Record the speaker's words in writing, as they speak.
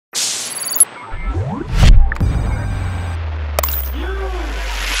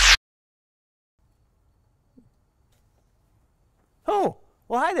Oh,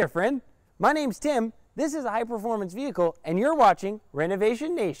 well, hi there, friend. My name's Tim. This is a high-performance vehicle, and you're watching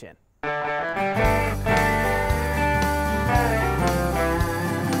Renovation Nation.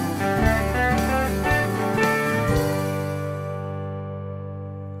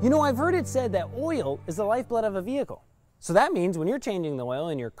 You know, I've heard it said that oil is the lifeblood of a vehicle. So that means when you're changing the oil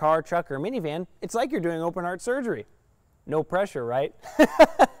in your car, truck, or minivan, it's like you're doing open heart surgery. No pressure, right?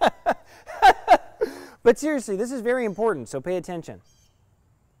 But seriously, this is very important, so pay attention.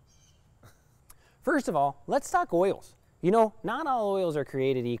 First of all, let's talk oils. You know, not all oils are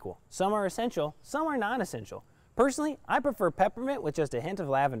created equal. Some are essential, some are non-essential. Personally, I prefer peppermint with just a hint of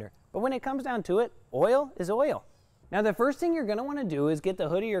lavender. But when it comes down to it, oil is oil. Now, the first thing you're going to want to do is get the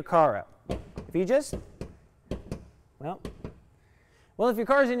hood of your car up. If you just, well, if your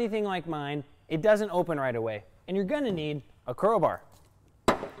car is anything like mine, it doesn't open right away, and you're going to need a crowbar.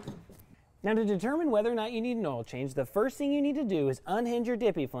 Now, to determine whether or not you need an oil change, the first thing you need to do is unhinge your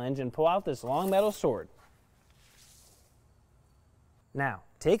dippy flange and pull out this long metal sword. Now,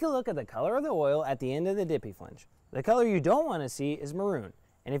 take a look at the color of the oil at the end of the dippy flange. The color you don't want to see is maroon,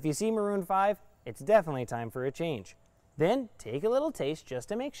 and if you see maroon 5, it's definitely time for a change. Then, take a little taste just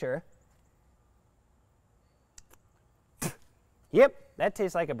to make sure. Yep, that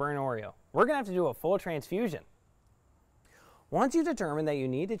tastes like a burnt Oreo. We're going to have to do a full transfusion. Once you determine that you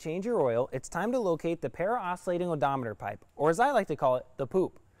need to change your oil, it's time to locate the para-oscillating odometer pipe, or as I like to call it, the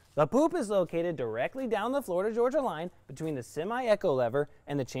poop. The poop is located directly down the Florida-Georgia line between the semi-echo lever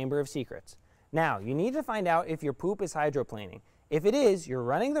and the chamber of secrets. Now, you need to find out if your poop is hydroplaning. If it is, you're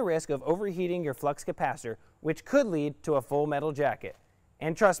running the risk of overheating your flux capacitor, which could lead to a full metal jacket.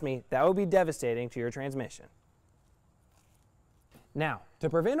 And trust me, that would be devastating to your transmission. Now, to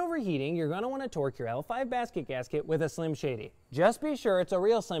prevent overheating, you're going to want to torque your L5 basket gasket with a Slim Shady. Just be sure it's a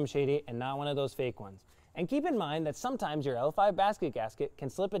real Slim Shady and not one of those fake ones. And keep in mind that sometimes your L5 basket gasket can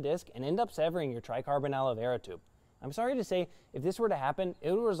slip a disc and end up severing your tricarbon aloe vera tube. I'm sorry to say, if this were to happen,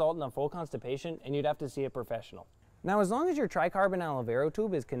 it would result in a full constipation and you'd have to see a professional. Now, as long as your tricarbon aloe vera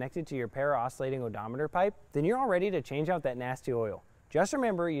tube is connected to your para-oscillating odometer pipe, then you're all ready to change out that nasty oil. Just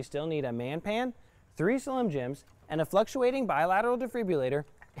remember, you still need a man pan, 3 Slim Jims, and a fluctuating bilateral defibrillator,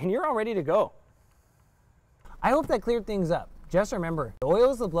 and you're all ready to go. I hope that cleared things up. Just remember, the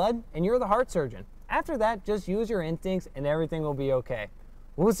oil is the blood, and you're the heart surgeon. After that, just use your instincts, and everything will be okay.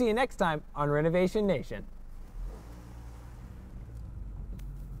 We'll see you next time on Renovation Nation.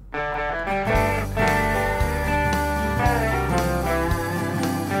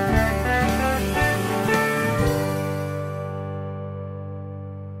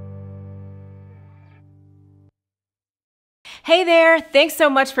 Hey there, thanks so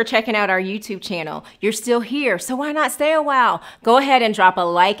much for checking out our YouTube channel. You're still here, so why not stay a while? Go ahead and drop a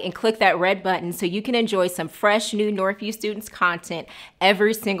like and click that red button so you can enjoy some fresh new Northview Students content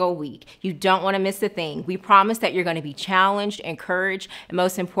every single week. You don't want to miss a thing. We promise that you're going to be challenged, encouraged, and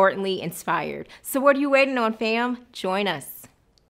most importantly, inspired. So what are you waiting on, fam? Join us.